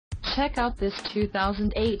Check out this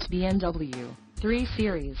 2008 BMW 3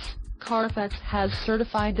 Series. Carfax has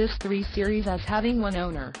certified this 3 Series as having one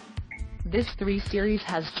owner. This 3 Series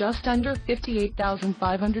has just under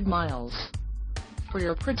 58,500 miles. For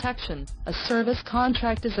your protection, a service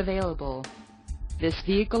contract is available. This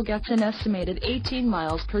vehicle gets an estimated 18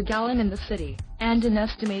 miles per gallon in the city, and an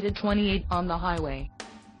estimated 28 on the highway.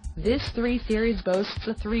 This 3 Series boasts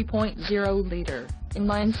a 3.0-liter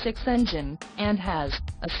inline-six engine, and has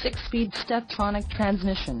a 6-speed Steptronic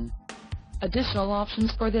transmission. Additional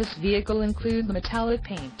options for this vehicle include the metallic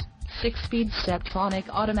paint, 6-speed Steptronic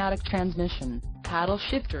automatic transmission, paddle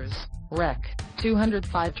shifters, REC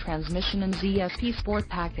 205 transmission and ZSP Sport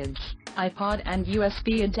package, iPod and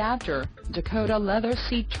USB adapter, Dakota leather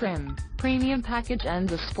seat trim, premium package and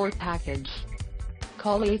the Sport package.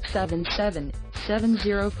 Call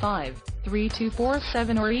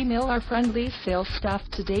 877-705-3247 or email our friendly sales staff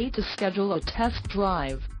today to schedule a test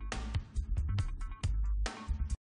drive.